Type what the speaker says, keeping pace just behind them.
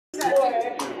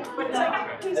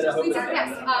Yes,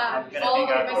 all of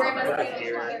my grandmother came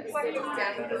here. But it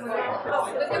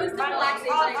was the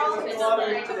relaxation.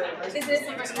 Is this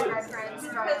my friends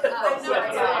from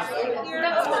no,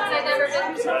 I've never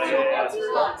been to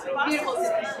beautiful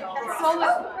city. So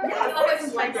much. So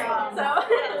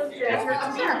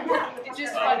it's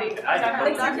just funny.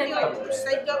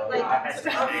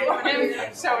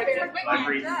 So it's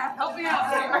help me out.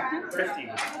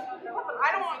 I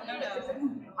don't want to do this.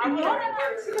 I want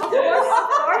to.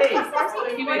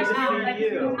 You made it for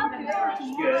you.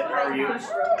 Good. How are you?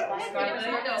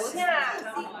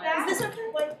 Yeah. Is this okay?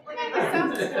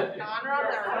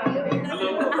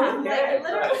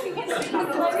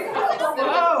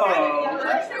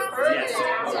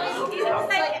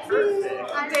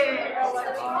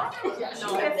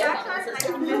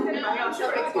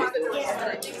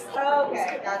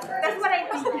 Okay, gotcha. That's what I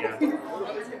think.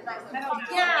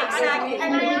 Yeah, exactly.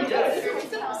 And I am too.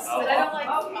 But I don't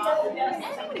like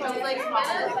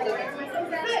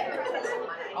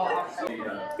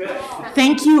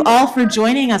Thank you all for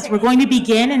joining us. We're going to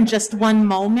begin in just one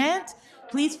moment.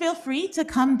 Please feel free to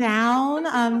come down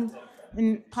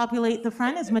and populate the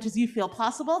front as much as you feel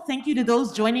possible. Thank you to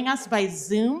those joining us by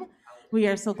Zoom. We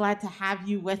are so glad to have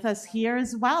you with us here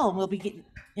as well. We'll begin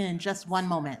in just one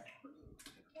moment.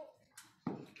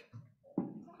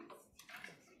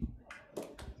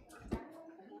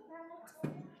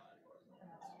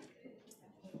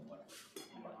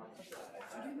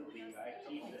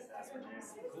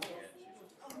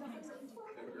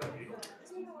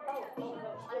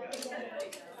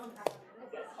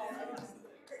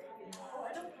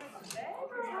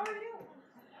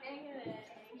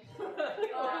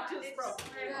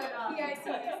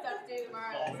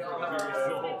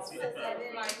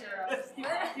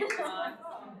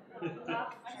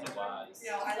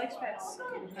 I like pets.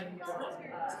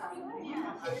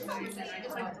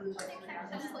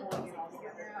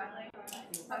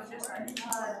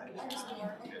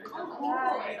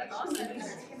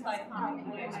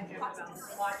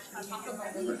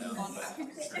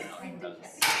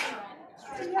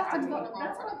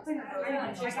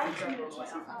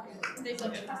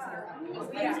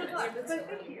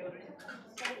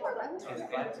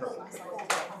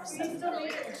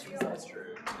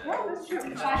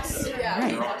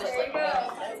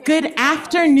 Good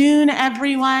afternoon,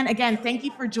 everyone. Again, thank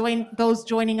you for those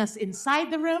joining us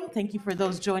inside the room. Thank you for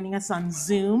those joining us on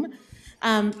Zoom.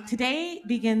 Today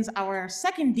begins our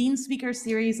second Dean Speaker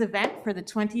Series event for the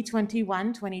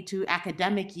 2021-22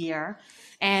 academic year.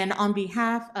 And on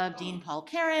behalf of Dean Paul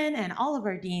Caron and all of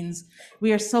our deans,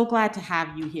 we are so glad to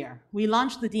have you here. We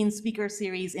launched the Dean Speaker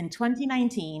Series in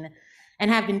 2019 and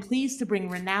have been pleased to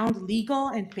bring renowned legal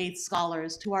and faith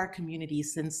scholars to our community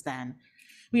since then.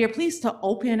 We are pleased to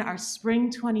open our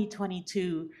Spring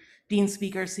 2022 Dean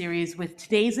Speaker Series with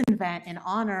today's event in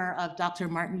honor of Dr.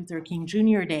 Martin Luther King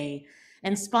Jr. Day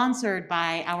and sponsored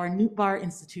by our Newt Barr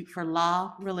Institute for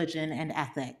Law, Religion, and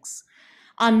Ethics.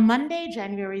 On Monday,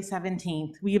 January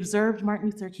 17th, we observed Martin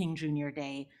Luther King Jr.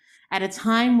 Day at a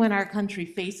time when our country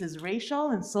faces racial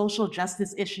and social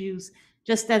justice issues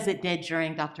just as it did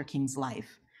during Dr. King's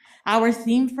life. Our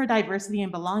theme for diversity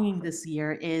and belonging this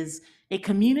year is a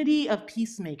community of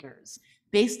peacemakers,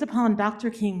 based upon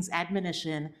Dr. King's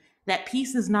admonition that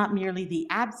peace is not merely the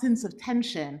absence of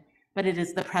tension, but it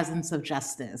is the presence of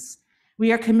justice.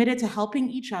 We are committed to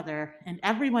helping each other and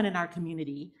everyone in our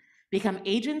community become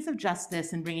agents of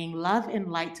justice and bringing love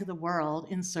and light to the world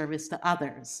in service to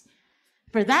others.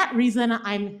 For that reason,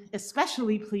 I'm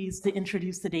especially pleased to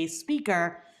introduce today's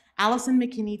speaker, Allyson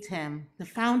McKinney Timm, the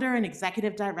founder and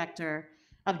executive director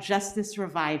of Justice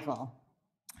Revival.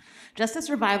 Justice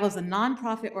Revival is a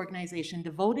nonprofit organization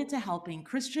devoted to helping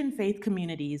Christian faith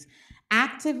communities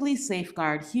actively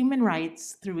safeguard human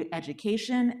rights through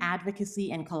education,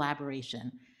 advocacy, and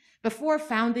collaboration. Before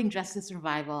founding Justice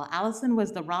Revival, Allyson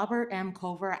was the Robert M.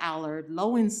 Cover Allard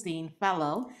Lowenstein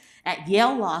Fellow at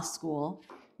Yale Law School,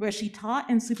 where she taught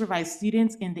and supervised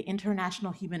students in the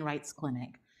International Human Rights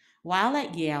Clinic. While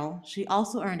at Yale, she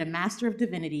also earned a Master of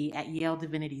Divinity at Yale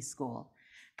Divinity School.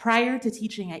 Prior to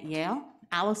teaching at Yale,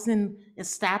 Allyson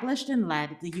established and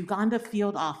led the Uganda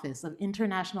Field Office of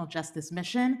International Justice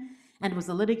Mission and was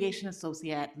a litigation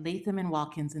associate at Latham &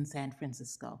 Watkins in San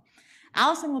Francisco.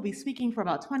 Allyson will be speaking for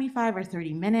about 25 or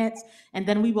 30 minutes, and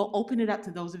then we will open it up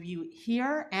to those of you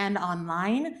here and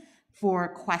online for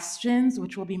questions,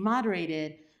 which will be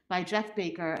moderated by Jeff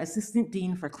Baker, Assistant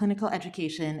Dean for Clinical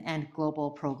Education and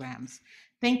Global Programs.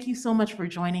 Thank you so much for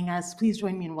joining us. Please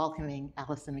join me in welcoming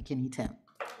Allyson McKinney Timm.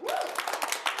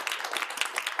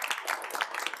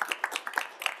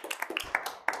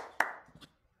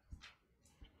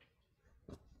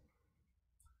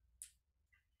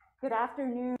 Good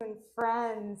afternoon,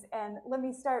 friends, and let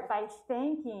me start by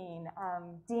thanking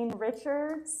Dean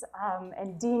Richards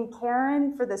and Dean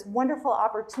Karen for this wonderful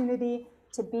opportunity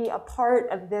to be a part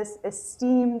of this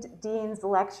esteemed Dean's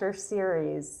Lecture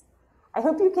Series. I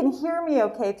hope you can hear me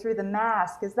okay through the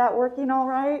mask. Is that working all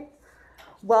right?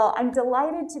 Well, I'm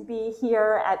delighted to be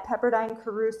here at Pepperdine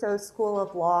Caruso School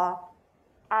of Law.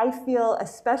 I feel a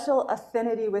special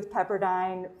affinity with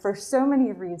Pepperdine for so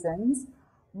many reasons,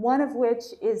 one of which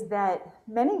is that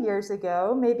many years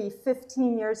ago, maybe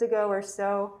 15 years ago or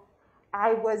so,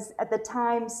 I was at the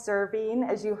time serving,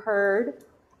 as you heard,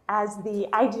 as the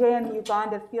IJM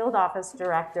Uganda Field Office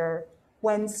Director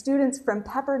when students from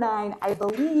Pepperdine, I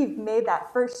believe, made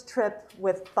that first trip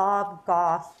with Bob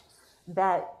Goff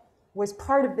that was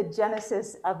part of the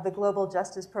genesis of the Global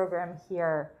Justice Program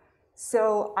here.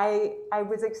 So I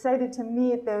was excited to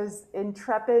meet those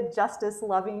intrepid,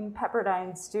 justice-loving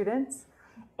Pepperdine students,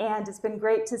 and it's been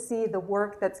great to see the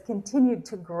work that's continued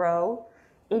to grow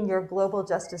in your Global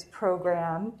Justice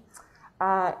Program.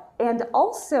 And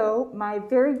also, my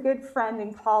very good friend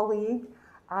and colleague,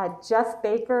 Jeff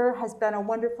Baker, has been a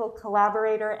wonderful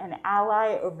collaborator and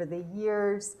ally over the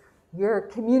years. Your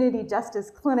Community Justice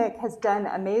Clinic has done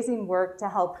amazing work to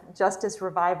help Justice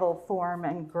Revival form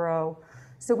and grow.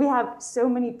 So we have so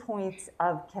many points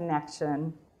of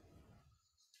connection.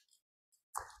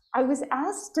 I was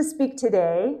asked to speak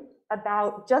today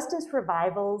about Justice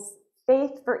Revival's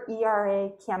Faith for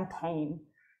ERA campaign.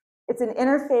 It's an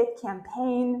interfaith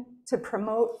campaign to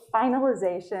promote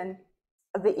finalization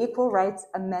of the Equal Rights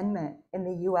Amendment in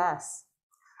the US.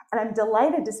 And I'm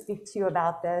delighted to speak to you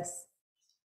about this.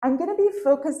 I'm going to be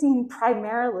focusing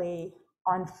primarily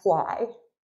on why.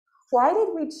 Why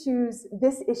did we choose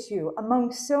this issue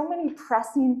among so many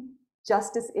pressing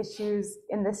justice issues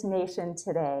in this nation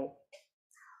today?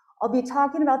 I'll be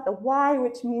talking about the why,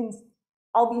 which means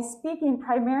I'll be speaking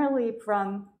primarily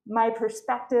from my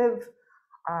perspective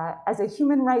as a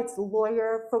human rights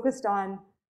lawyer focused on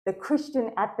the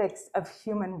Christian ethics of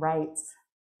human rights,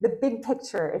 the big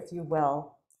picture, if you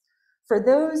will. For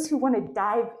those who want to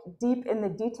dive deep in the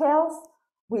details,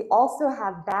 we also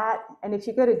have that. And if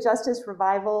you go to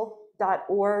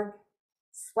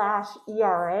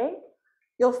justicerevival.org/ERA,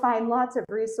 you'll find lots of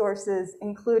resources,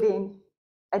 including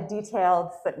a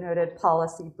detailed footnoted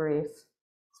policy brief.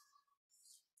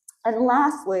 And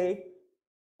lastly,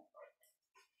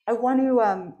 I want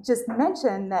to just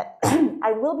mention that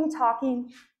I will be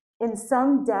talking in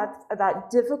some depth about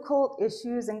difficult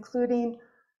issues, including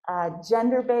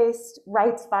gender-based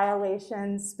rights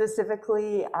violations,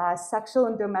 specifically sexual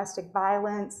and domestic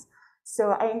violence.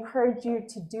 So I encourage you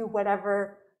to do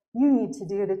whatever you need to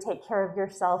do to take care of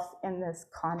yourself in this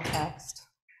context.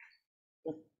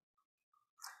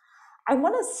 I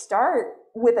want to start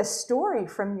with a story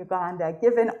from Uganda,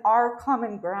 given our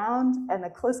common ground and the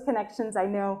close connections I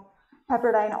know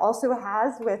Pepperdine also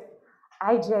has with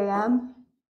IJM.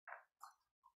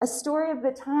 A story of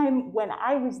the time when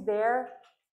I was there.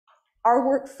 Our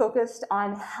work focused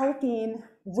on helping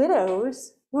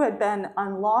widows who had been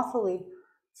unlawfully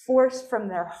forced from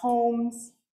their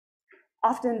homes,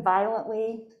 often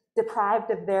violently deprived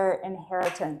of their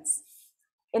inheritance,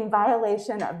 in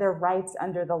violation of their rights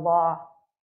under the law.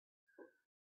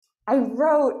 I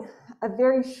wrote a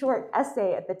very short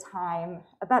essay at the time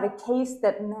about a case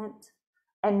that meant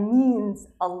and means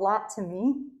a lot to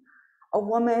me, a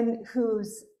woman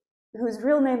whose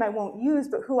real name I won't use,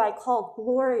 but who I called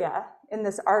Gloria in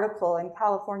this article in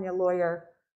California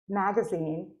Lawyer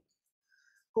magazine.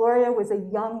 Gloria was a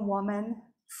young woman,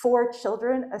 4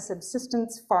 children, a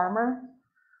subsistence farmer.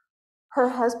 Her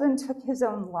husband took his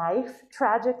own life,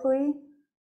 tragically,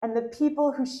 and the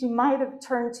people who she might have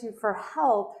turned to for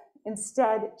help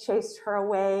instead chased her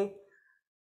away.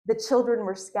 The children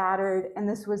were scattered, and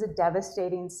this was a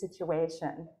devastating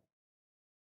situation.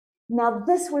 Now,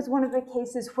 this was one of the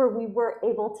cases where we were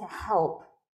able to help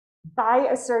by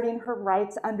asserting her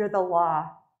rights under the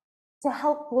law to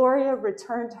help Gloria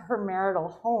return to her marital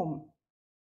home.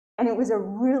 And it was a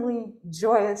really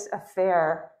joyous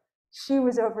affair. She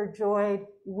was overjoyed,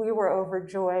 we were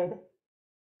overjoyed.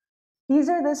 These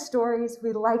are the stories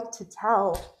we like to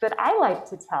tell, that I like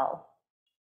to tell.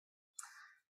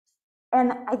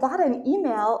 And I got an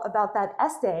email about that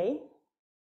essay,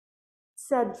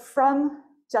 said from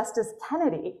Justice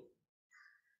Kennedy.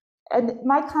 And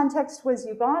my context was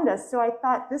Uganda, so I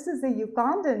thought, this is a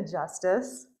Ugandan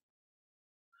justice.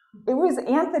 It was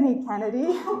Anthony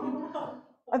Kennedy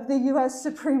of the US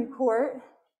Supreme Court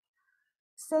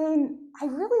saying, I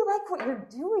really like what you're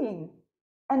doing.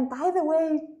 And by the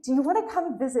way, do you want to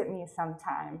come visit me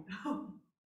sometime?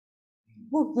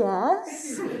 Well,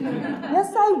 yes.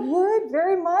 Yes, I would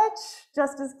very much,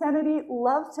 Justice Kennedy.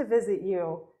 Love to visit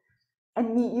you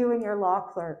and meet you and your law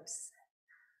clerks.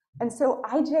 And so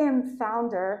IJM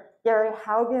founder Gary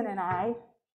Haugen and I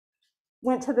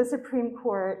went to the Supreme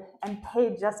Court and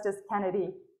paid Justice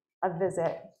Kennedy a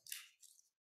visit.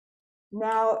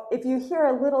 Now, if you hear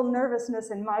a little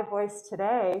nervousness in my voice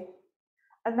today,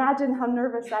 imagine how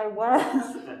nervous I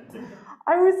was.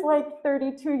 I was like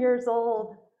 32 years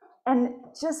old and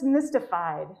just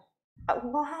mystified.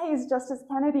 Why is Justice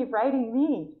Kennedy writing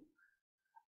me?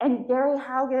 And Gary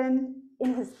Haugen,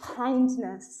 in his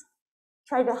kindness,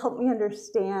 tried to help me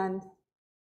understand.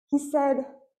 He said,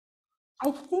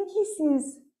 I think he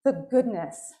sees the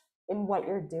goodness in what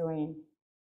you're doing.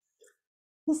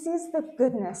 He sees the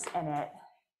goodness in it.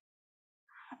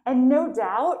 And no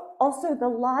doubt, also the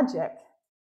logic.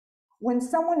 When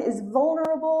someone is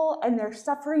vulnerable and they're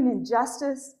suffering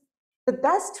injustice, the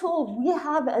best tool we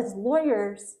have as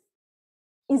lawyers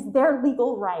is their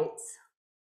legal rights.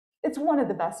 It's one of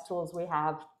the best tools we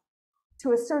have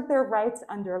to assert their rights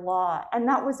under law. And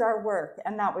that was our work,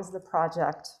 and that was the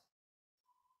project.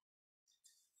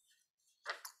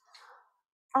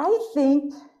 I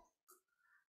think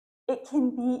it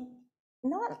can be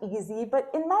not easy, but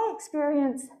in my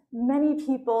experience, many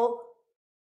people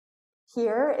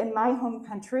here in my home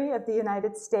country of the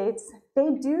United States,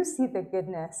 they do see the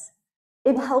goodness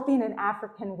in helping an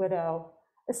African widow,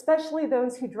 especially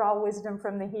those who draw wisdom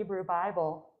from the Hebrew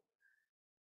Bible.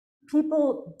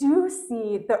 People do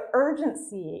see the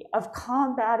urgency of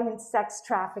combating sex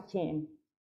trafficking,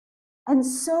 and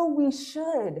so we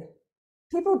should.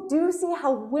 People do see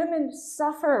how women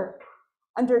suffer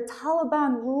under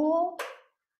Taliban rule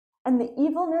and the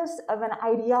evilness of an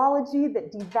ideology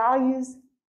that devalues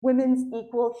women's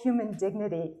equal human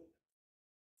dignity.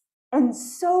 And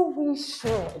so we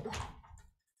should.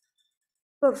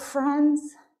 But friends,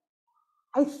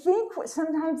 I think what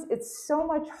sometimes it's so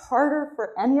much harder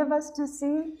for any of us to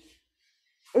see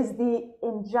is the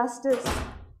injustice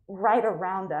right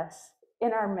around us,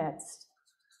 in our midst,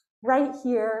 right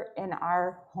here in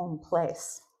our home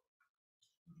place.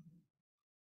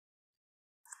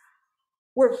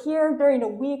 We're here during a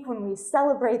week when we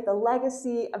celebrate the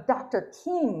legacy of Dr.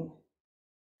 King.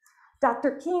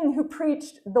 Dr. King, who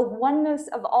preached the oneness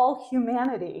of all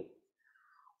humanity,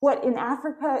 what in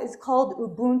Africa is called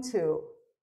Ubuntu,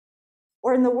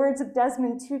 or in the words of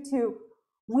Desmond Tutu,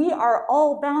 we are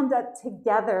all bound up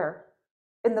together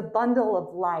in the bundle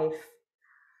of life.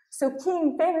 So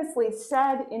King famously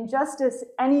said, injustice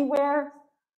anywhere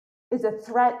is a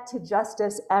threat to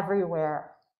justice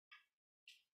everywhere.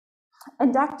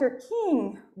 And Dr.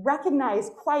 King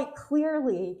recognized quite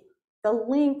clearly the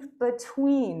link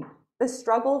between the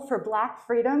struggle for Black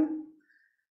freedom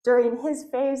during his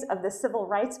phase of the civil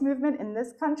rights movement in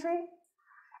this country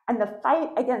and the fight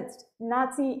against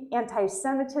Nazi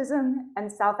anti-Semitism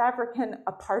and South African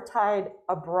apartheid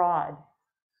abroad.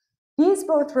 These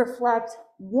both reflect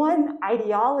one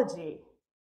ideology,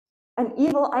 an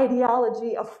evil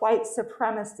ideology of white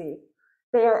supremacy.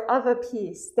 They are of a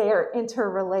piece, they are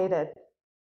interrelated.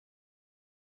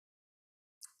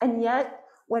 And yet,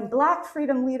 when Black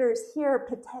freedom leaders here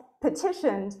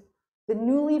petitioned the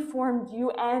newly formed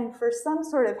UN for some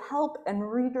sort of help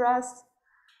and redress,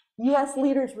 US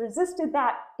leaders resisted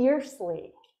that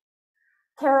fiercely.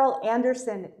 Carol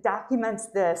Anderson documents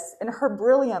this in her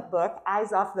brilliant book,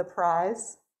 Eyes Off the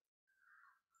Prize.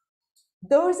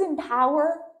 Those in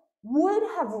power would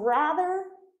have rather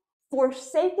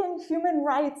forsaken human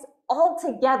rights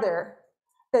altogether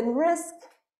than risk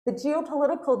the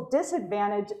geopolitical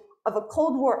disadvantage of a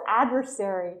Cold War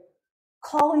adversary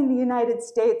calling the United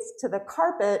States to the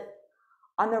carpet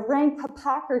on the rank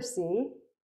hypocrisy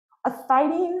of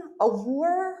fighting a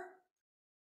war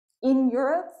in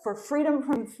Europe for freedom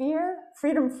from fear,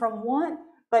 freedom from want,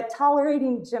 but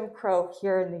tolerating Jim Crow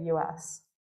here in the US.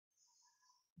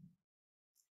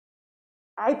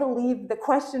 I believe the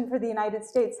question for the United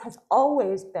States has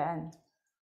always been,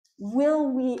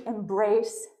 will we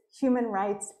embrace human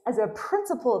rights as a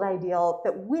principled ideal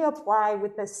that we apply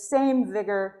with the same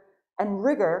vigor and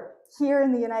rigor here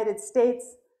in the United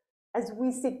States as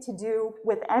we seek to do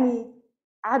with any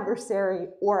adversary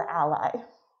or ally?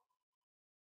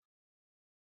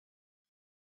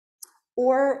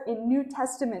 Or in New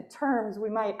Testament terms, we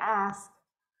might ask,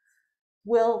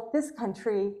 will this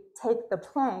country take the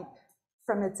plank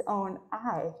from its own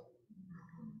eye?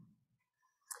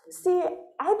 See,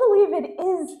 I believe it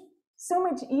is so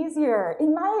much easier,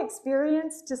 in my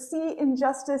experience, to see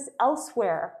injustice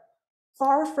elsewhere,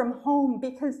 far from home,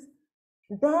 because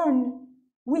then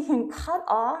we can cut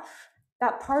off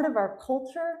that part of our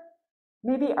culture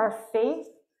maybe our faith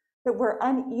that we're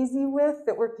uneasy with,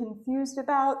 that we're confused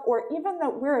about, or even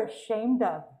that we're ashamed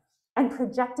of and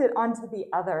project it onto the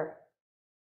other.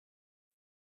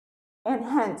 And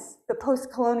hence the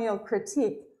post-colonial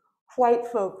critique, white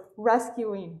folk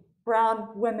rescuing brown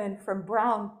women from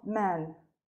brown men.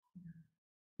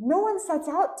 No one sets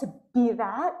out to be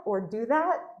that or do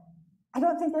that. I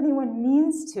don't think anyone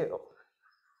means to.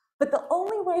 But the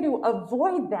only way to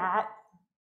avoid that,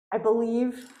 I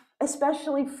believe,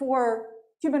 especially for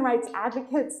human rights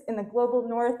advocates in the global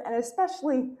north, and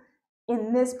especially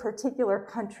in this particular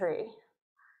country,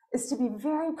 is to be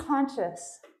very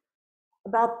conscious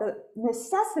about the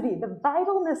necessity, the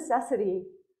vital necessity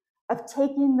of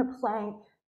taking the plank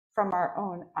from our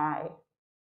own eye.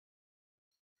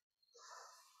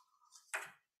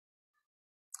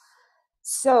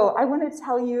 So I want to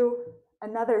tell you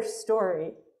another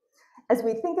story as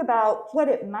we think about what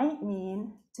it might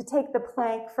mean to take the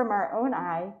plank from our own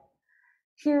eye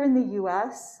here in the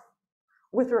US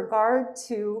with regard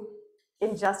to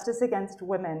injustice against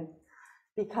women,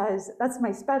 because that's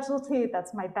my specialty,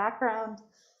 that's my background,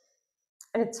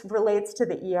 and it relates to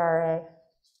the ERA.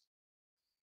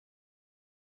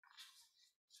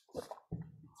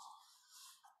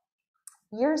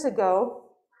 Years ago,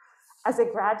 as a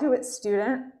graduate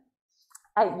student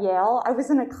at Yale, I was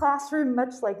in a classroom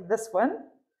much like this one,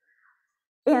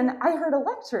 and I heard a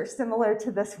lecture similar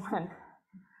to this one.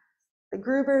 The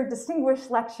Gruber Distinguished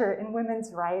Lecture in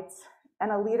Women's Rights,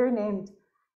 and a leader named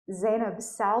Zainab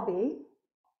Salbi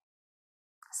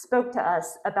spoke to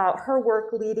us about her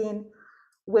work leading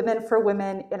Women for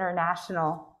Women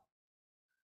International.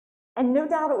 And no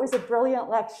doubt it was a brilliant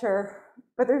lecture,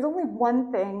 but there's only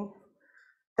one thing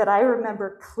that I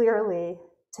remember clearly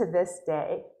to this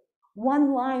day.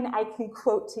 One line I can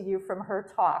quote to you from her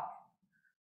talk.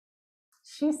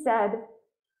 She said,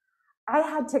 "I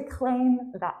had to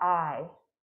claim the I.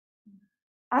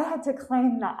 I had to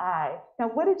claim the I." Now,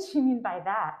 what did she mean by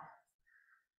that?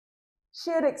 She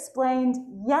had explained,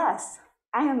 yes,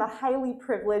 I am a highly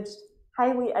privileged,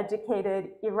 highly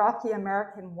educated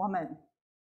Iraqi-American woman.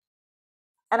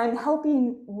 And I'm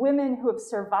helping women who have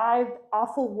survived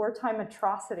awful wartime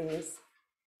atrocities.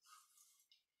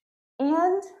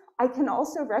 And I can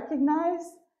also recognize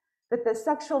that the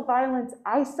sexual violence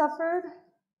I suffered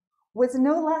was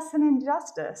no less an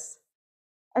injustice.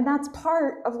 And that's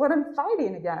part of what I'm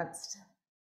fighting against.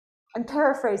 I'm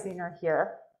paraphrasing her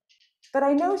here. But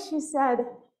I know she said,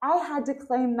 I had to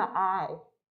claim the I.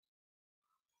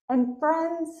 And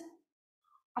friends,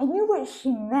 I knew what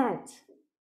she meant.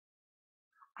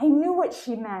 I knew what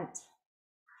she meant.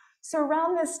 So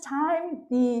around this time,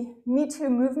 the Me Too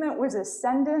movement was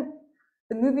ascendant.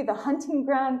 The movie The Hunting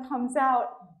Ground comes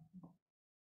out.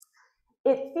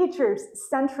 It features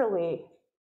centrally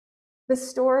the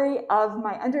story of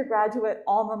my undergraduate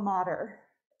alma mater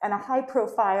and a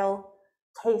high-profile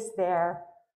case there.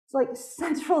 It's like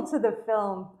central to the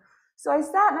film. So I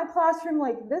sat in a classroom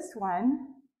like this one,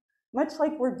 much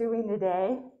like we're doing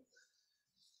today,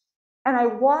 and I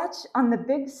watched on the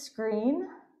big screen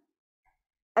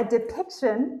a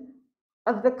depiction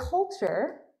of the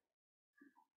culture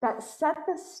that set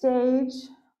the stage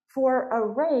for a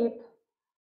rape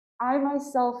I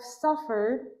myself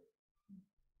suffered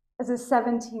as a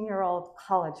 17-year-old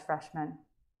college freshman.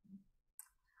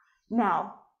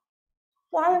 Now,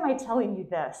 why am I telling you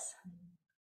this?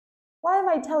 Why am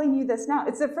I telling you this now?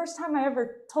 It's the first time I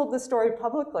ever told the story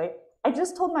publicly. I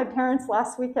just told my parents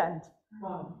last weekend.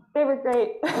 Wow. They were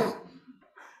great.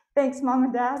 Thanks, Mom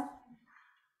and Dad.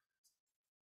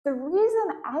 The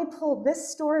reason I pulled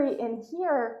this story in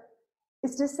here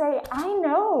is to say, I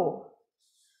know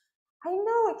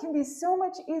it can be so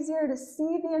much easier to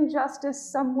see the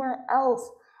injustice somewhere else,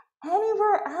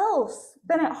 anywhere else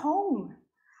than at home,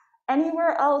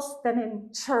 anywhere else than in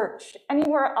church,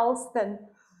 anywhere else than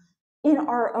in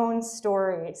our own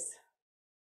stories.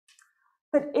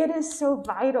 But it is so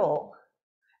vital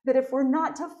that if we're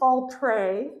not to fall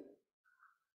prey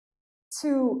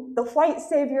to the white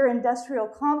savior industrial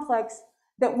complex,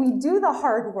 that we do the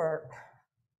hard work,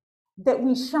 that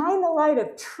we shine the light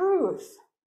of truth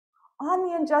on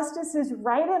the injustices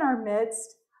right in our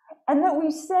midst, and that we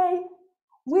say,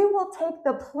 we will take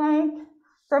the plank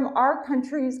from our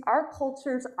country's, our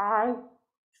culture's eye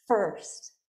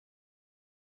first.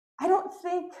 I don't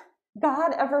think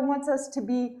God ever wants us to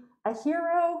be a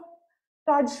hero.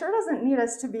 God sure doesn't need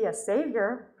us to be a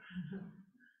savior.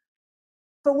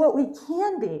 But what we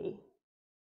can be,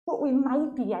 what we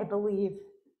might be, I believe,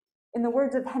 in the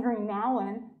words of Henry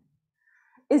Nouwen,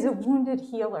 is a wounded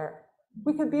healer.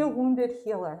 We could be a wounded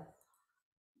healer.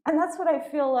 And that's what I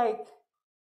feel like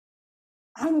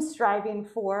I'm striving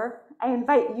for, I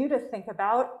invite you to think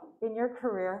about in your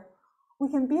career. We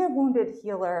can be a wounded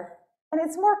healer, and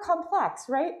it's more complex,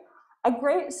 right? A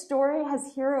great story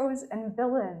has heroes and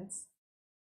villains,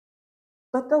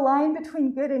 but the line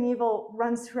between good and evil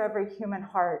runs through every human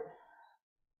heart.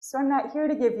 So I'm not here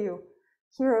to give you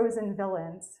heroes and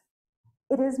villains.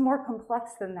 It is more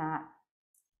complex than that.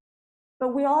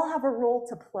 But we all have a role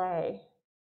to play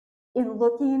in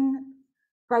looking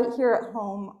right here at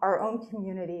home, our own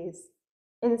communities,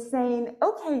 in saying,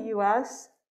 okay, US,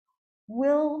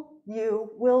 will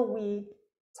we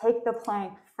take the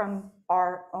plank from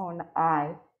our own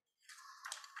eye?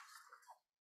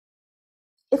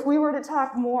 If we were to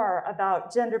talk more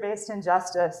about gender-based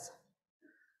injustice,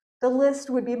 the list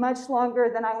would be much longer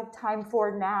than I have time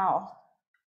for now.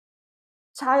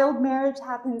 Child marriage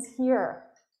happens here.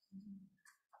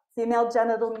 Female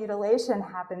genital mutilation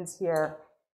happens here.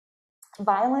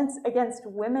 Violence against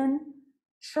women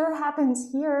sure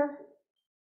happens here.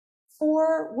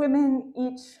 4 women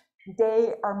each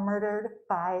day are murdered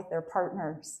by their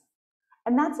partners.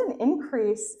 And that's an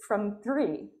increase from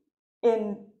 3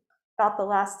 in about the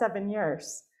last 7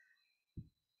 years.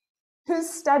 Who's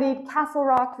studied Castle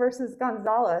Rock versus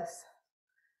Gonzalez?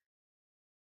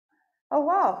 Oh,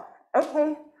 wow,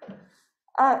 okay.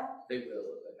 They will.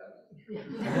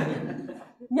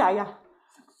 Yeah.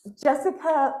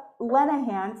 Jessica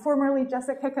Lenahan, formerly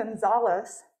Jessica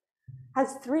Gonzalez,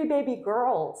 has 3 baby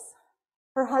girls.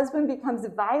 Her husband becomes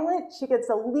violent. She gets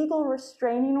a legal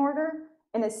restraining order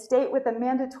in a state with a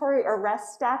mandatory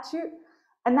arrest statute,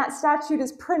 and that statute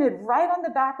is printed right on the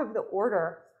back of the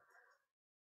order.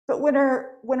 But when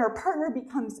her partner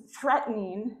becomes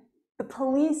threatening, the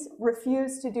police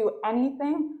refuse to do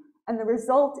anything, and the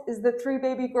result is the 3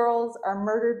 baby girls are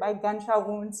murdered by gunshot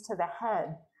wounds to the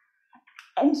head.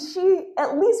 And she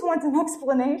at least wants an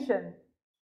explanation.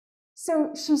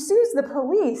 So she sues the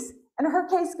police, and her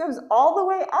case goes all the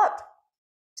way up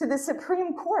to the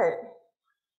Supreme Court.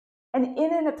 And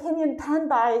in an opinion penned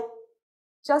by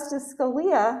Justice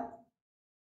Scalia,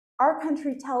 our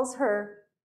country tells her,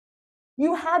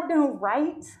 you had no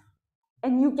right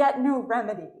and you get no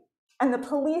remedy, and the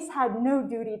police had no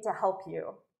duty to help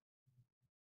you.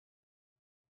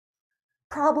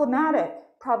 Problematic.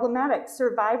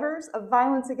 Survivors of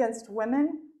violence against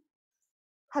women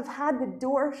have had the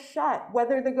door shut,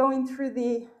 whether they're going through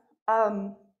the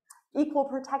Equal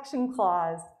Protection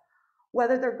Clause,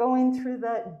 whether they're going through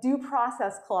the Due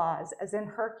Process Clause, as in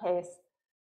her case,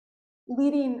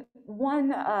 leading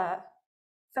one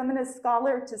feminist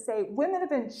scholar to say women have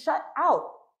been shut out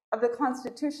of the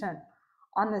Constitution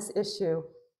on this issue.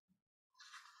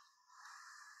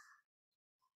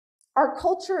 Our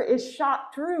culture is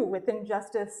shot through with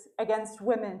injustice against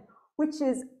women, which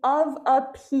is of a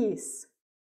piece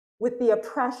with the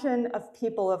oppression of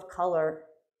people of color.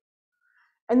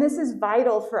 And this is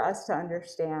vital for us to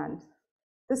understand.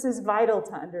 This is vital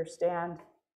to understand.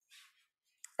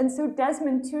 And so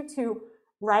Desmond Tutu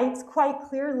writes quite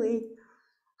clearly,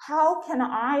 how can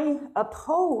I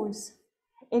oppose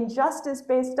injustice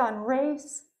based on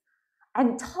race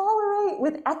and tolerate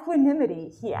with equanimity,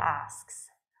 he asks,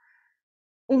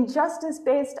 injustice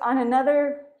based on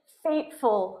another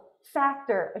fateful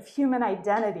factor of human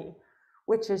identity,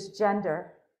 which is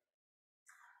gender.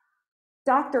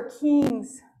 Dr.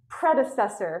 King's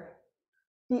predecessor,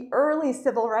 the early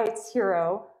civil rights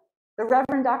hero, the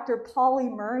Reverend Dr. Pauli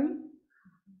Murray,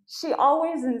 she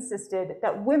always insisted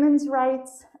that women's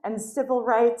rights and civil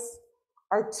rights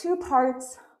are 2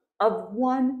 parts of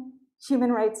one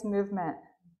human rights movement.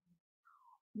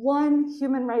 One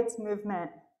human rights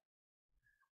movement.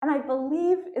 And I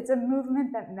believe it's a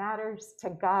movement that matters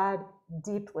to God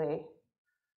deeply.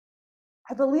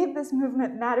 I believe this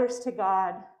movement matters to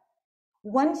God.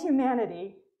 One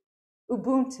humanity,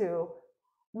 Ubuntu,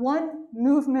 one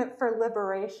movement for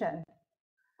liberation.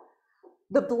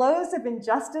 The blows of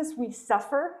injustice we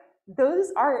suffer,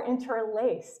 those are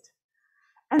interlaced.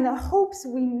 And the hopes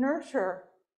we nurture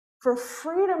for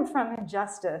freedom from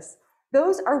injustice,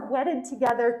 those are wedded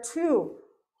together too.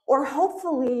 Or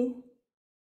hopefully,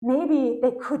 maybe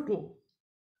they could be.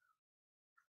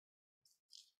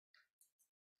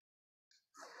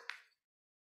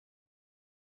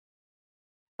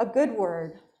 A good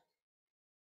word.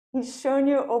 He's shown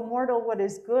you, O mortal, what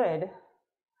is good.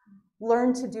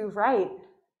 Learn to do right,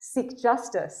 seek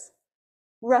justice,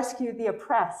 rescue the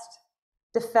oppressed,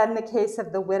 defend the case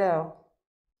of the widow.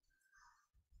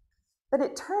 But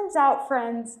it turns out,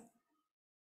 friends,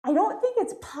 I don't think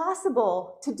it's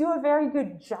possible to do a very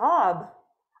good job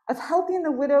of helping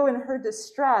the widow in her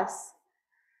distress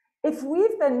if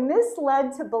we've been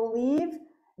misled to believe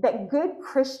that good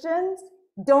Christians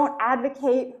don't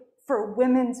advocate for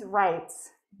women's rights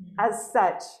as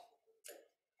such.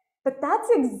 But that's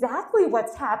exactly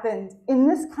what's happened in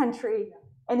this country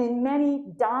and in many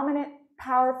dominant,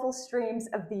 powerful streams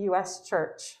of the US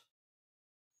church.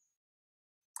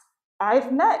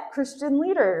 I've met Christian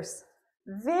leaders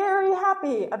very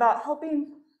happy about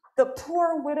helping the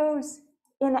poor widows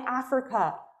in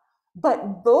Africa,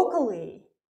 but vocally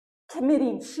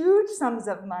committing huge sums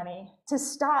of money to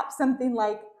stop something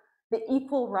like the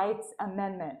Equal Rights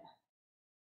Amendment.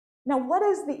 Now, what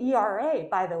is the ERA,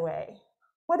 by the way?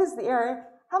 What is the ERA?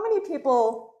 How many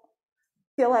people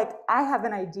feel like I have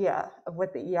an idea of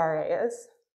what the ERA is?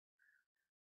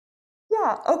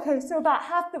 Yeah, okay, so about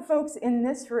half the folks in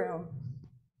this room.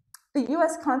 The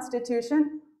US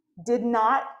Constitution did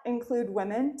not include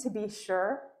women, to be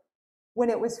sure, when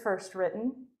it was first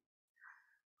written.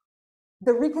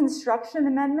 The Reconstruction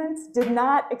Amendments did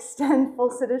not extend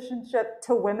full citizenship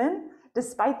to women,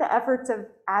 despite the efforts of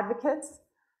advocates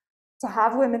to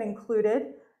have women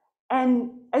included.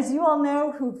 And as you all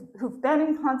know who've been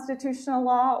in constitutional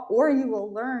law, or you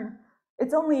will learn,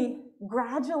 it's only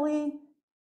gradually,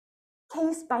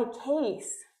 case by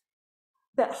case,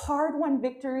 that hard-won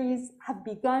victories have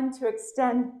begun to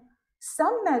extend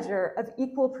some measure of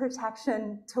equal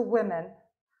protection to women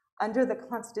under the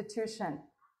Constitution.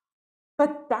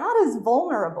 But that is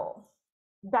vulnerable.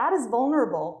 That is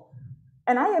vulnerable.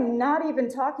 And I am not even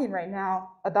talking right now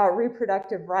about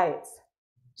reproductive rights.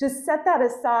 Just set that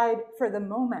aside for the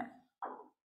moment.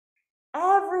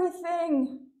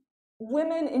 Everything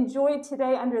women enjoy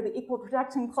today under the Equal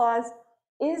Protection Clause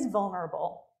is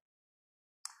vulnerable.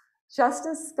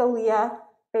 Justice Scalia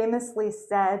famously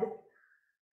said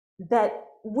that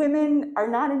women are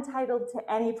not entitled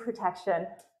to any protection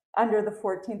under the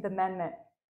 14th Amendment.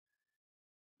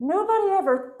 Nobody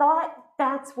ever thought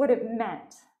that's what it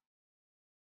meant.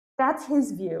 That's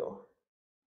his view.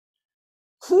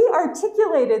 He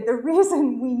articulated the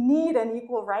reason we need an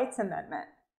Equal Rights Amendment.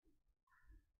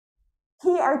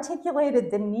 He articulated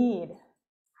the need.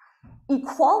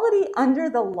 Equality under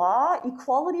the law,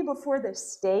 equality before the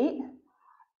state,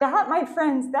 that, my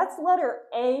friends, that's letter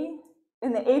A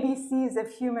in the ABCs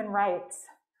of human rights.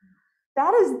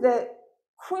 That is the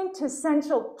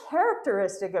quintessential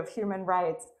characteristic of human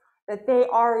rights, that they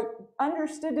are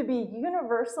understood to be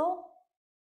universal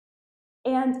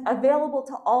and available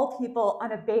to all people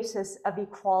on a basis of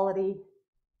equality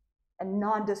and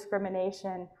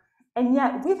non-discrimination. And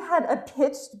yet we've had a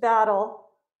pitched battle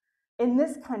in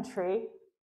this country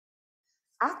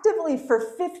actively for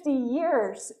 50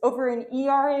 years over an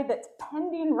ERA that's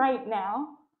pending right now,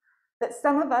 that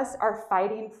some of us are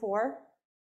fighting for,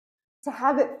 to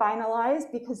have it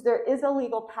finalized, because there is a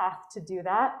legal path to do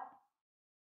that.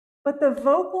 But the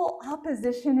vocal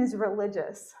opposition is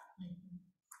religious.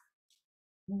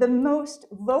 The most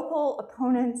vocal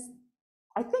opponents,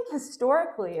 I think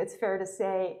historically, it's fair to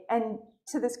say, and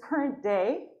to this current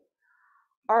day,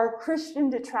 are Christian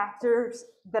detractors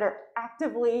that are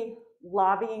actively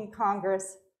lobbying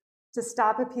Congress to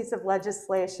stop a piece of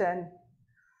legislation,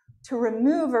 to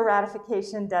remove a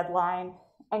ratification deadline,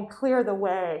 and clear the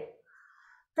way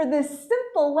for this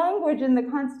simple language in the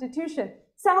Constitution.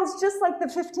 Sounds just like the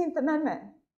 15th Amendment.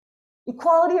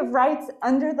 Equality of rights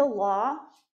under the law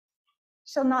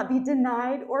shall not be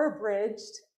denied or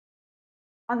abridged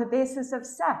on the basis of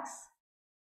sex.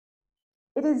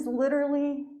 It is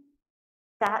literally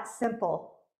that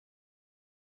simple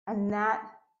and that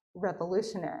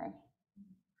revolutionary.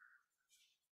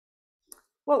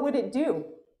 What would it do?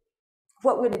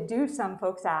 What would it do, some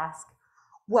folks ask?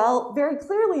 Well, very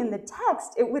clearly in the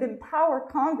text, it would empower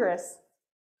Congress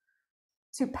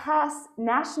to pass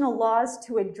national laws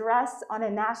to address on a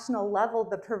national level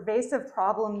the pervasive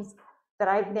problems that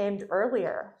I've named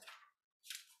earlier.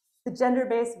 The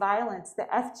gender-based violence, the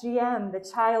FGM, the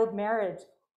child marriage.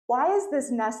 Why is this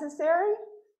necessary?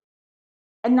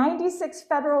 A 96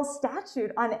 federal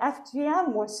statute on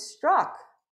FGM was struck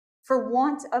for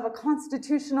want of a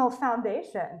constitutional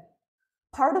foundation.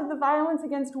 Part of the Violence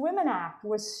Against Women Act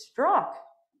was struck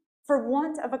for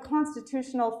want of a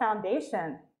constitutional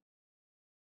foundation.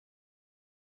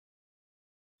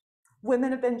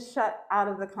 Women have been shut out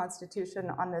of the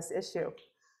Constitution on this issue.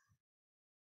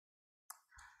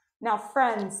 Now,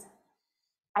 friends,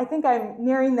 I think I'm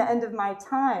nearing the end of my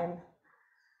time,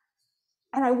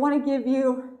 and I want to give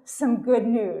you some good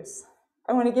news.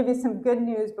 I want to give you some good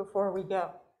news before we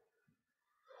go.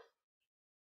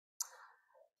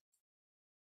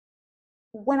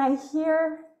 When I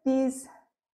hear these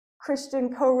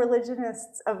Christian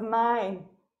co-religionists of mine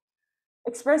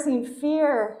expressing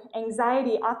fear,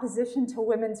 anxiety, opposition to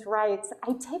women's rights.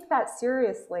 I take that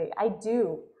seriously. I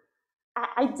do.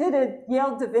 I did a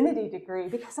Yale divinity degree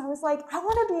because I was like, I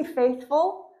want to be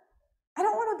faithful. I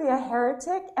don't want to be a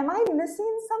heretic. Am I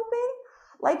missing something?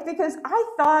 Like, because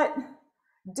I thought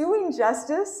doing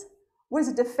justice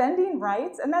was defending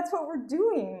rights, and that's what we're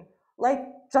doing. Like,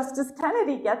 Justice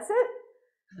Kennedy gets it.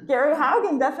 Gary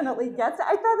Haugen definitely gets it.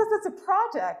 I thought that that's a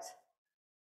project.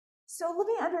 So let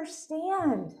me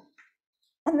understand.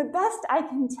 And the best I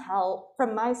can tell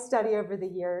from my study over the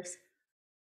years,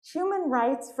 human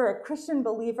rights for a Christian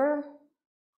believer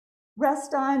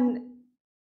rest on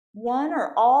one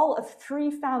or all of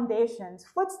three foundations.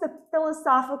 What's the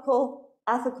philosophical,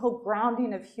 ethical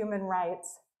grounding of human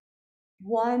rights?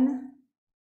 One,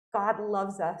 God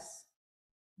loves us.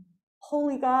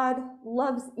 Holy God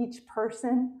loves each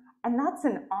person, and that's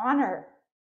an honor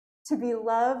to be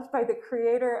loved by the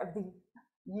creator of the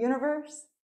universe,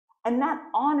 and that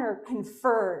honor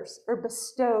confers or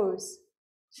bestows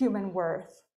human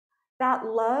worth. That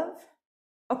love,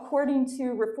 according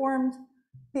to Reformed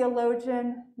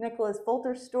theologian Nicholas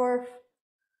Wolterstorff,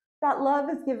 that love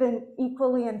is given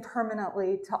equally and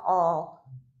permanently to all.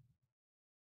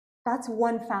 That's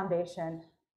one foundation.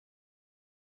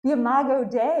 The Imago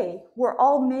Dei, we're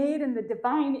all made in the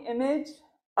divine image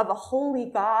of a holy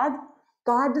God.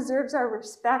 God deserves our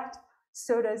respect,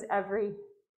 so does every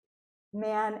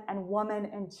man and woman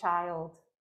and child.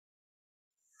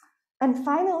 And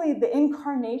finally, the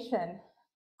incarnation.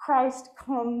 Christ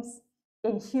comes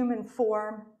in human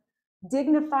form,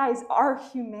 dignifies our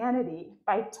humanity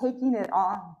by taking it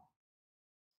on,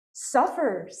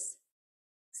 suffers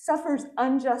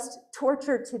unjust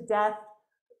torture to death,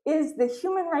 is the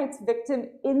human rights victim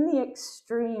in the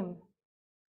extreme,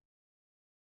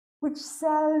 which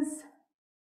says,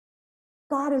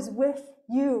 God is with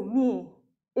you, me,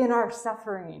 in our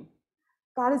suffering.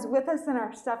 God is with us in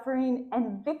our suffering,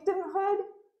 and victimhood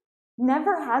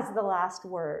never has the last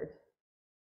word.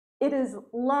 It is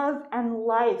love and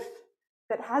life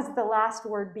that has the last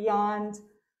word beyond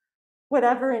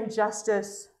whatever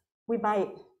injustice we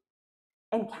might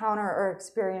encounter or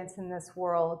experience in this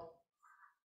world.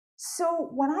 So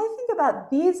when I think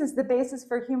about these as the basis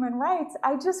for human rights,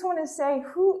 I just want to say,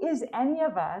 who is any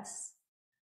of us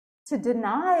to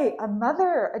deny a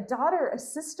mother, a daughter, a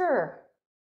sister,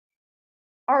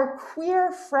 our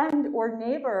queer friend or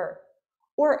neighbor,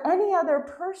 or any other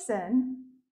person,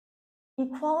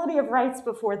 equality of rights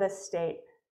before the state?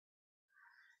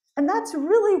 And that's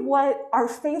really what our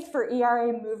Faith for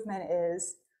ERA movement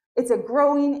is. It's a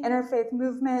growing interfaith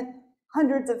movement,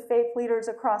 hundreds of faith leaders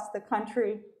across the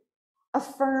country,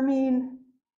 affirming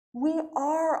we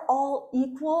are all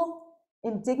equal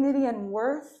in dignity and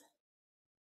worth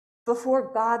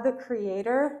before God the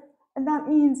Creator. And that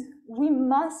means we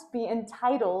must be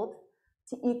entitled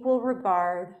to equal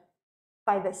regard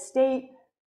by the state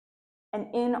and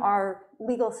in our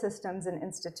legal systems and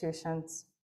institutions.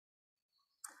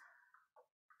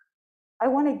 I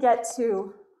want to get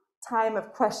to time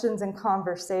of questions and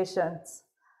conversations,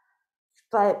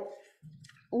 but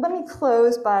let me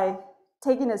close by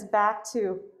taking us back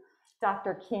to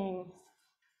Dr. King.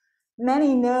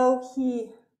 Many know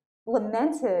he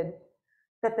lamented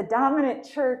that the dominant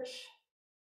church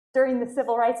during the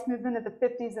civil rights movement of the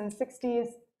 50s and 60s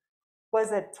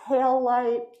was a tail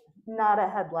light, not a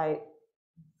headlight.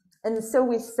 And so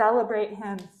we celebrate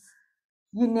him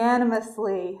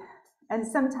unanimously, and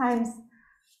sometimes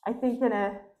I think in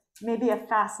a maybe a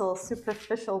facile,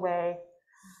 superficial way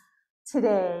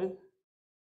today.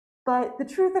 But the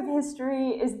truth of history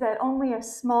is that only a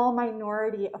small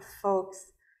minority of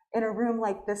folks in a room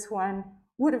like this one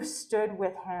would have stood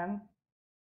with him,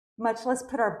 much less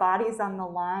put our bodies on the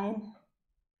line,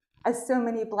 as so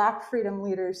many Black freedom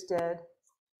leaders did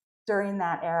during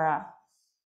that era.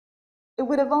 It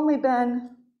would have only been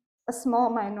a small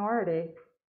minority.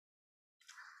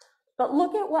 But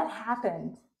look at what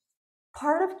happened.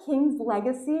 Part of King's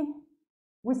legacy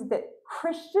was that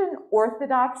Christian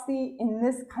orthodoxy in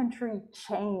this country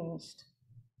changed.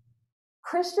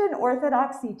 Christian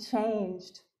orthodoxy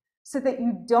changed so that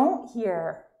you don't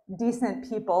hear decent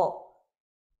people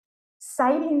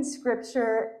citing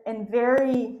scripture in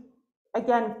very,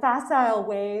 again, facile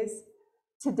ways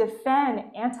to defend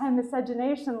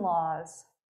anti-miscegenation laws,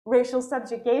 racial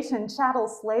subjugation, chattel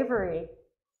slavery.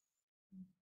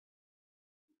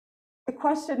 The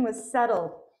question was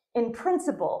settled in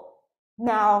principle.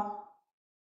 Now,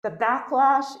 the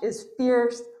backlash is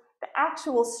fierce. The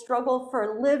actual struggle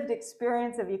for lived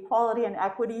experience of equality and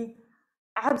equity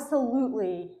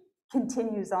absolutely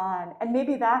continues on. And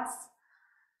maybe that's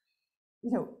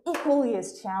equally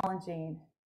as challenging.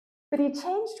 But he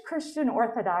changed Christian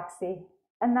orthodoxy,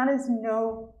 and that is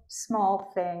no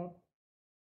small thing.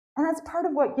 And that's part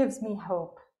of what gives me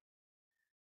hope.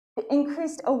 The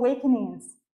increased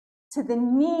awakenings to the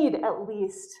need, at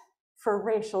least, for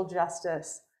racial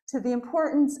justice, to the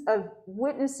importance of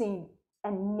witnessing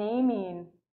and naming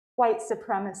white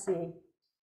supremacy.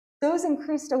 Those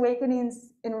increased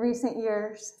awakenings in recent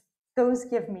years, those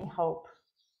give me hope.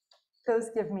 Those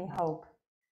give me hope.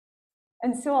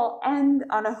 And so I'll end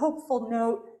on a hopeful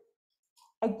note,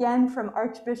 again from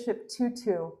Archbishop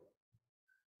Tutu,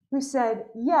 who said,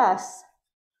 yes,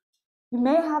 you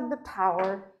may have the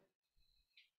power,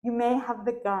 you may have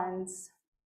the guns,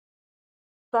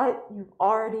 but you've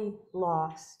already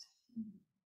lost.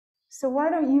 So why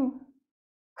don't you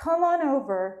come on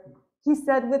over, he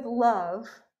said with love,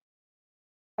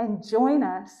 and join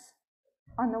us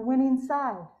on the winning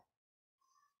side.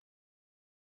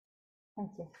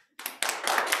 Thank you.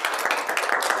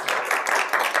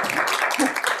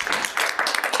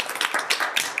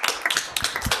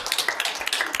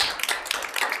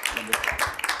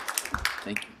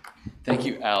 Thank you. Thank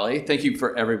you, Allie. Thank you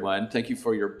for everyone. Thank you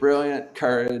for your brilliant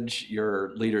courage,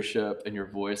 your leadership, and your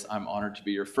voice. I'm honored to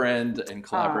be your friend and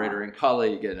collaborator and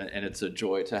colleague, and it's a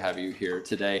joy to have you here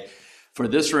today for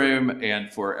this room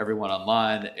and for everyone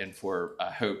online and for,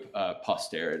 I hope,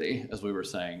 posterity. As we were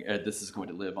saying, this is going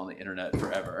to live on the internet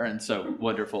forever, and so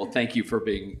wonderful. Thank you for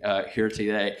being here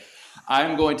today.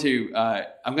 I'm going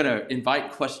to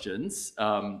invite questions, but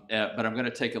I'm going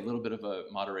to take a little bit of a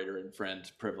moderator and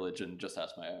friend privilege and just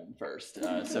ask my own first.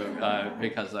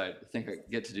 Because I think I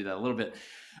get to do that a little bit.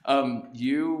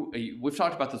 We've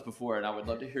talked about this before, and I would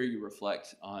love to hear you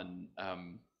reflect on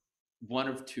one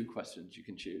of two questions you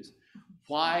can choose.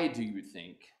 Why do you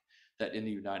think that in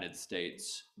the United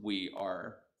States we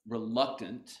are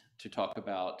reluctant to talk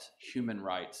about human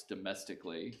rights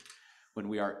domestically when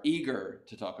we are eager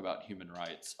to talk about human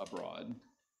rights abroad?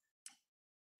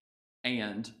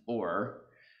 Or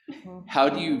how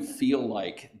do you feel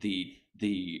like the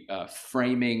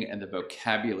framing and the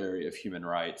vocabulary of human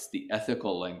rights, the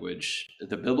ethical language,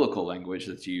 the biblical language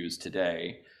that's used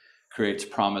today, creates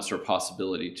promise or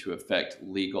possibility to affect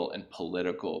legal and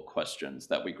political questions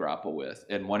that we grapple with?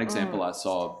 And one example I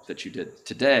saw that you did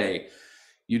today,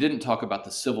 you didn't talk about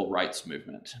the civil rights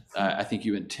movement. I think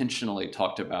you intentionally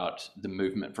talked about the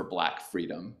movement for Black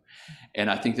freedom. And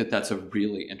I think that that's a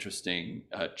really interesting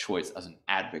choice as an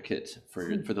advocate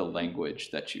for the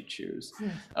language that you choose.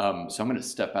 So I'm going to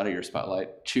step out of your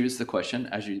spotlight, choose the question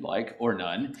as you like or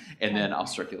none, and then I'll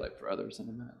circulate for others in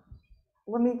a minute.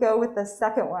 Let me go with the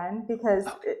second one because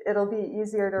it'll be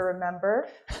easier to remember,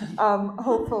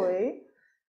 hopefully.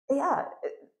 Yeah,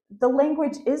 the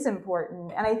language is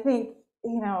important. And I think,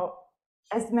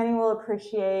 as many will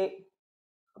appreciate,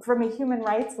 from a human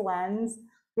rights lens,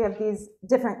 we have these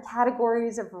different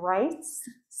categories of rights,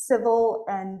 civil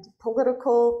and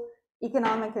political,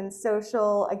 economic and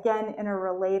social, again,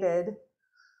 interrelated.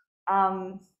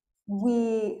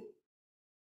 We,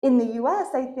 in the US,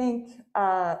 I think,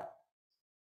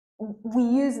 we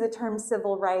use the term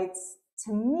civil rights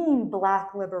to mean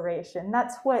Black liberation.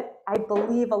 That's what I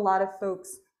believe a lot of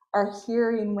folks are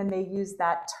hearing when they use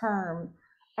that term.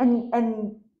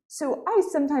 And so I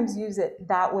sometimes use it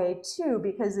that way too,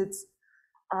 because it's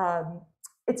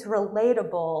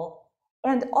relatable.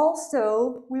 And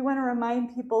also, we want to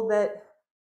remind people that,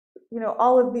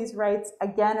 all of these rights,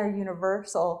 again, are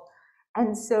universal.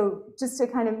 And so just to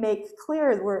kind of make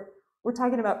clear, we're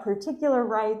talking about particular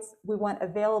rights we want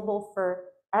available for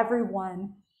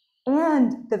everyone,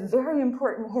 and the very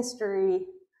important history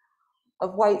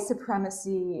of white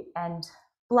supremacy and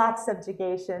Black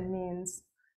subjugation means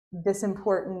this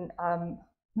important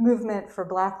movement for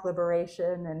Black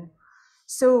liberation. And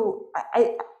so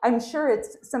I'm sure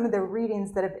it's some of the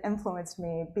readings that have influenced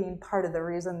me being part of the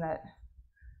reason that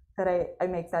I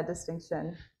make that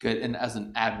distinction. Good. And as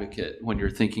an advocate, when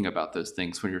you're thinking about those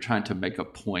things, when you're trying to make a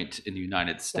point in the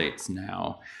United States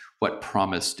now, what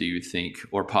promise do you think,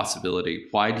 or possibility,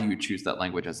 why do you choose that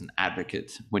language as an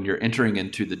advocate when you're entering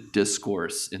into the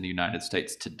discourse in the United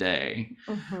States today,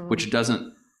 which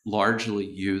doesn't largely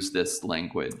use this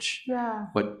language? Yeah.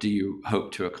 What do you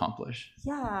hope to accomplish?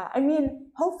 Yeah, I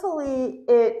mean, hopefully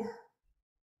it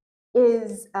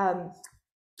is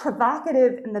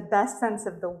provocative in the best sense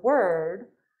of the word,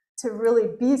 to really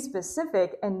be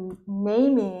specific and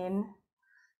naming,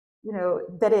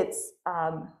 that it's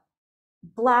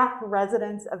Black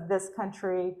residents of this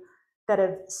country that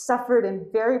have suffered in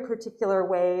very particular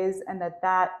ways, and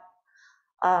that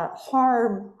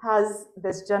harm has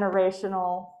this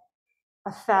generational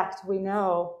effect, we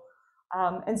know.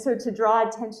 And so to draw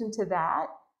attention to that,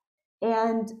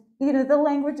 and the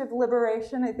language of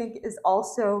liberation, I think, is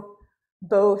also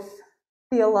both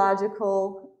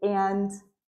theological and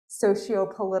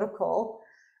socio-political,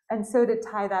 and so to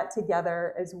tie that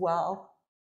together as well.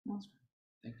 Thank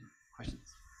you. Questions?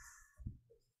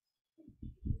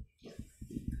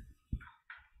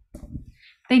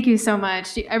 Thank you so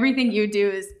much. Everything you do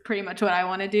is pretty much what I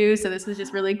want to do, so this was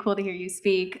just really cool to hear you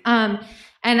speak. And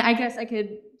I guess I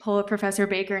could pull a Professor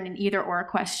Baker in an either-or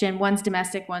question. One's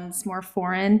domestic, one's more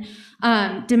foreign.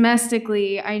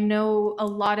 Domestically, I know a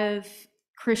lot of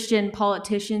Christian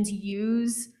politicians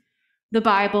use the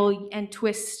Bible and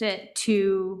twist it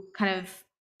to kind of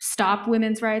stop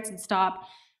women's rights and stop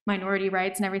minority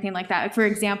rights and everything like that. For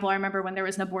example, I remember when there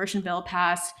was an abortion bill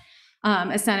passed,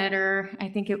 a senator, I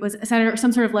think it was a senator,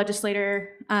 some sort of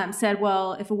legislator, said,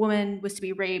 well, if a woman was to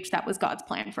be raped, that was God's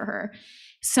plan for her.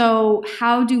 So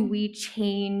how do we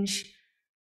change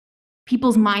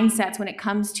people's mindsets when it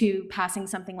comes to passing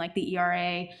something like the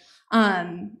ERA?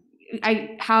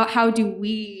 How do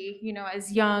we,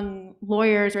 as young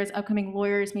lawyers or as upcoming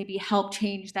lawyers, maybe help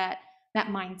change that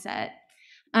mindset?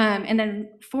 And then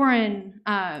foreign,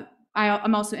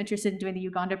 I'm also interested in doing the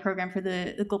Uganda program for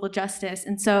the global justice.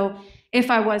 And so if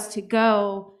I was to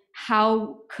go,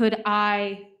 how could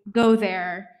I go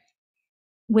there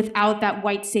without that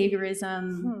white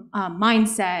saviorism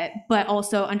mindset, but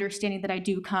also understanding that I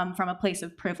do come from a place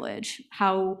of privilege?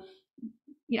 How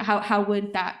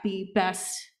would that be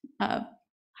best?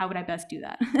 How would I best do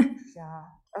that? Yeah,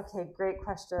 okay, great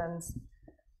questions.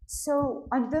 So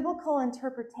on biblical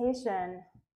interpretation,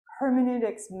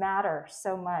 hermeneutics matter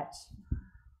so much.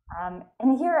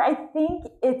 And here I think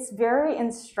it's very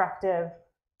instructive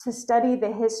to study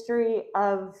the history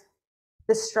of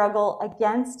the struggle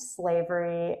against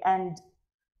slavery, and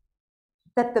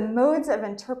that the modes of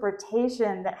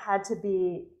interpretation that had to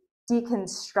be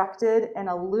deconstructed and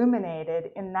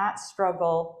illuminated in that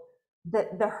struggle,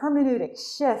 that the hermeneutic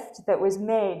shift that was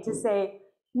made to say,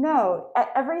 no,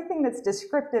 everything that's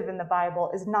descriptive in the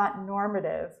Bible is not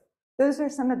normative. Those are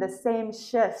some of the same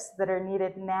shifts that are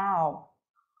needed now.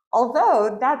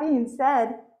 Although, that being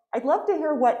said, I'd love to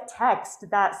hear what text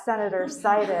that senator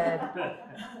cited.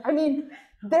 I mean,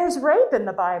 there's rape in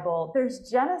the Bible, there's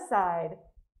genocide.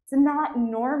 It's not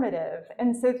normative.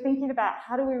 And so thinking about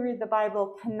how do we read the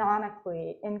Bible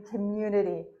canonically, in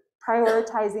community,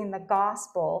 prioritizing the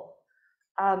gospel,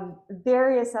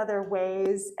 various other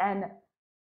ways. And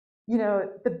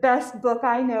the best book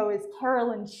I know is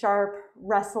Carolyn Sharp,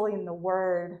 Wrestling the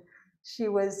Word. She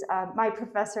was my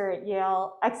professor at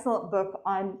Yale, excellent book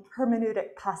on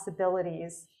hermeneutic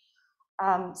possibilities.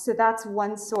 So that's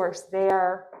one source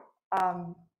there.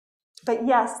 But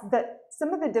yes,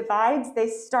 some of the divides, they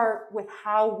start with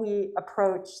how we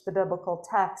approach the biblical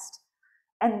text.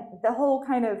 And the whole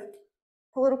kind of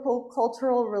political,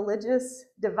 cultural, religious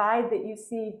divide that you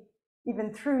see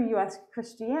even through US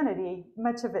Christianity,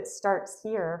 much of it starts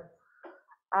here.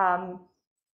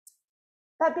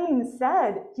 That being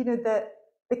said,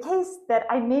 the case that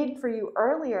I made for you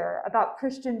earlier about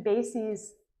Christian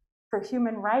bases for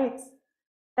human rights,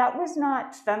 that was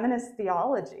not feminist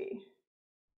theology.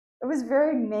 It was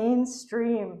very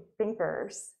mainstream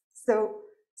thinkers. So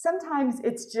sometimes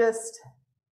it's just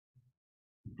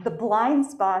the blind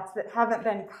spots that haven't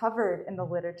been covered in the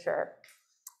literature.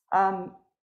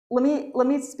 Let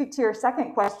me speak to your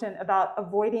second question about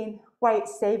avoiding white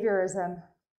saviorism.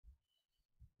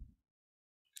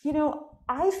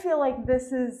 I feel like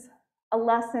this is a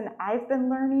lesson I've been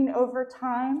learning over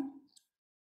time,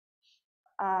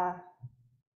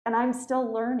 and I'm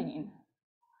still learning.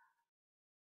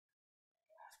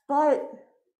 But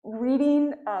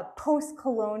reading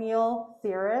post-colonial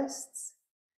theorists,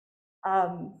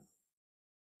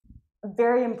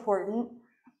 very important.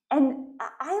 And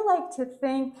I like to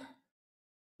think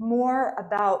more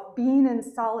about being in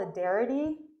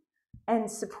solidarity and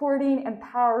supporting,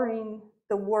 empowering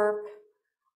the work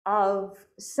of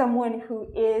someone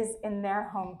who is in their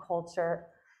home culture.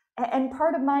 And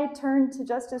part of my turn to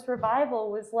Justice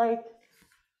Revival was like,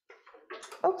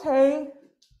 okay,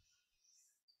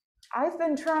 I've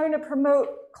been trying to promote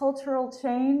cultural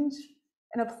change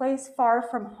in a place far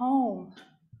from home,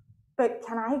 but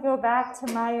can I go back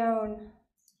to my own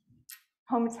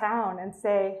hometown and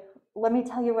say, let me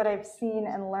tell you what I've seen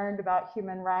and learned about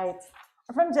human rights?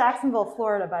 I'm from Jacksonville,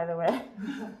 Florida, by the way.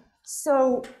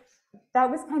 So that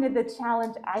was kind of the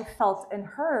challenge I felt and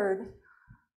heard.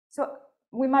 So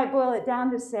we might boil it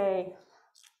down to say,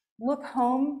 look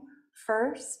home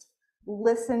first,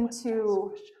 listen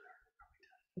to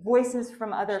voices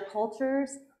from other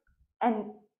cultures,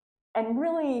 and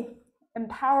really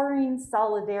empowering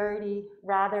solidarity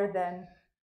rather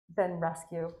than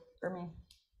rescue for me.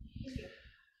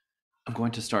 I'm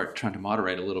going to start trying to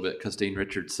moderate a little bit because Dean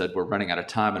Richards said we're running out of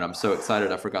time, and I'm so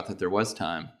excited I forgot that there was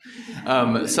time.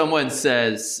 Someone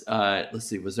says, let's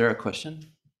see, was there a question?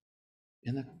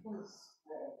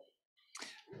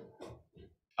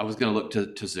 I was going to look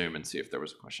to Zoom and see if there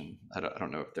was a question. I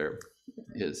don't know if there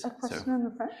is. A question in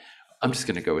the front? I'm just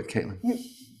going to go with Caitlin.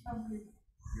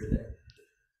 You're there.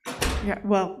 Yeah,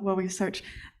 well, we search.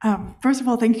 First of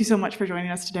all, thank you so much for joining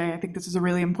us today. I think this is a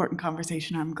really important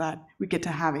conversation. I'm glad we get to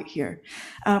have it here.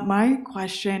 My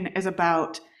question is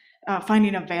about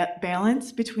finding a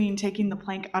balance between taking the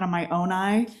plank out of my own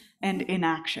eye and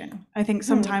inaction. I think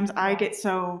sometimes I get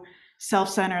so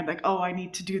self-centered, like, oh, I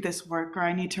need to do this work or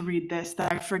I need to read this,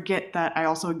 that I forget that I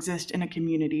also exist in a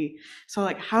community. So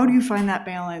like, how do you find that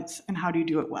balance and how do you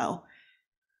do it well?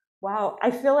 Wow, I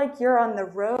feel like you're on the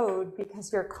road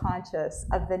because you're conscious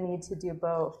of the need to do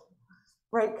both,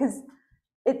 right? Because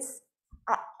it's,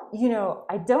 you know,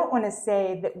 I don't want to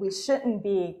say that we shouldn't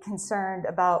be concerned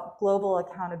about global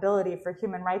accountability for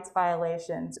human rights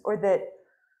violations, or that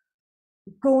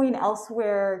going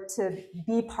elsewhere to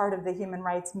be part of the human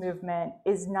rights movement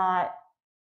is not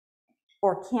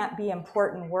or can't be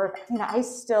important work. You know, I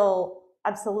still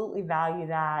absolutely value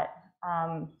that.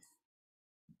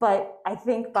 But I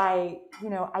think by, you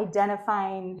know,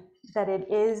 identifying that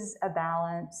it is a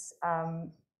balance,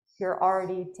 you're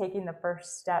already taking the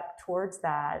first step towards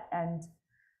that. And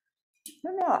I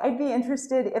don't know, I'd be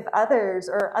interested if others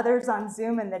on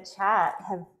Zoom in the chat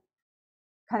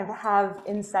have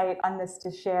insight on this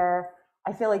to share.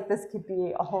 I feel like this could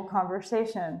be a whole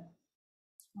conversation.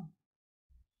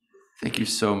 Thank you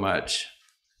so much.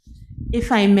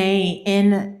 If I may,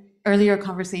 in earlier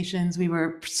conversations, we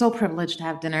were so privileged to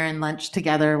have dinner and lunch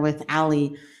together with Ally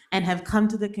and have come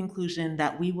to the conclusion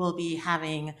that we will be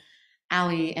having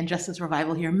Ally and Justice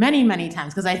Revival here many, many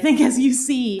times. Because I think, as you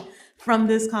see from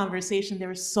this conversation, there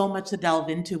was so much to delve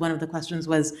into. One of the questions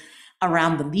was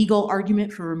around the legal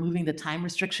argument for removing the time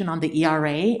restriction on the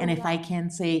ERA. And if I can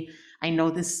say, I know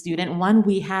this student one,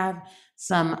 we have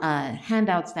some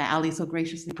handouts that Ally so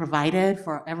graciously provided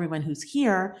for everyone who's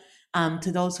here.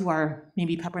 To those who are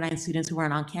maybe Pepperdine students who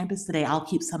aren't on campus today, I'll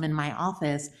keep some in my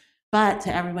office. But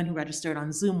to everyone who registered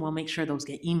on Zoom, we'll make sure those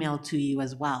get emailed to you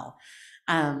as well.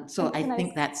 So I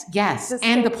think that's, yes.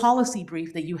 And the policy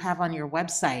brief that you have on your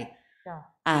website.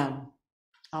 Yeah.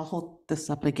 I'll hold this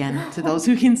up again to those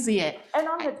who can see it. And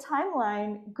on the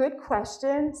timeline, good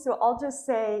question. So I'll just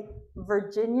say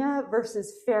Virginia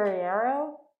versus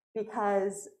Ferriero,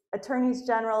 because attorneys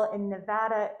general in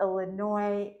Nevada,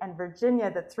 Illinois, and Virginia,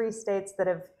 the three states that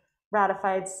have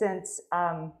ratified since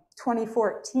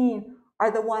 2014,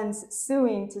 are the ones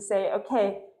suing to say,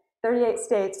 okay, 38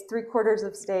 states, 3/4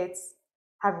 of states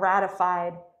have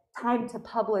ratified, time to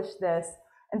publish this.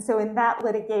 And so in that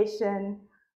litigation,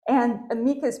 and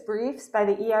amicus briefs by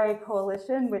the ERA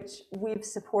Coalition, which we've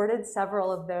supported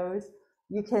several of those,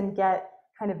 you can get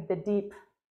kind of the deep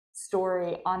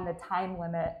story on the time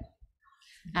limit.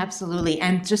 Absolutely.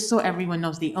 And just so everyone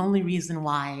knows, the only reason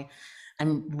why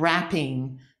I'm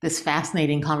wrapping this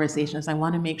fascinating conversation is I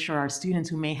want to make sure our students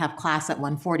who may have class at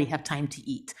 1:40 have time to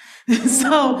eat.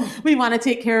 So we want to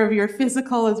take care of your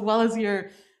physical as well as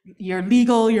your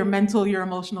legal, your mental, your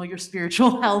emotional, your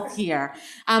spiritual health here.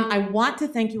 I want to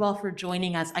thank you all for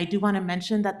joining us. I do want to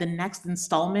mention that the next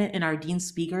installment in our Dean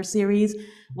Speaker series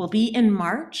will be in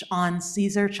March on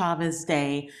Cesar Chavez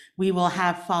Day. We will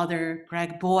have Father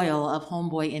Greg Boyle of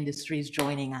Homeboy Industries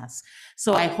joining us.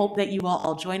 So I hope that you will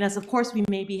all join us. Of course, we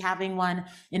may be having one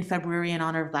in February in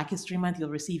honor of Black History Month. You'll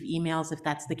receive emails if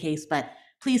that's the case, but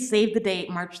please save the date,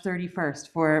 March 31st,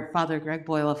 for Father Greg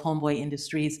Boyle of Homeboy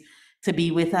Industries to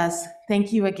be with us.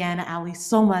 Thank you again, Ally,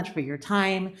 so much for your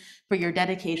time, for your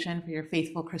dedication, for your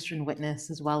faithful Christian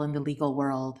witness as well in the legal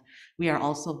world. We are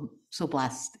also so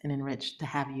blessed and enriched to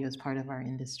have you as part of our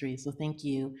industry. So thank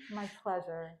you. My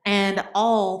pleasure. And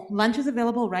lunch is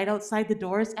available right outside the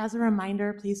doors. As a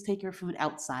reminder, please take your food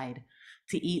outside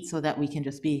to eat so that we can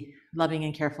just be loving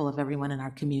and careful of everyone in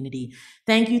our community.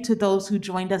 Thank you to those who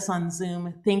joined us on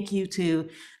Zoom. Thank you to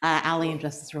Ally and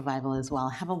Justice Revival as well.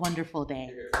 Have a wonderful day.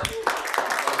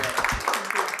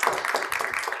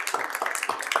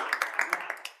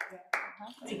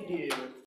 Thank you.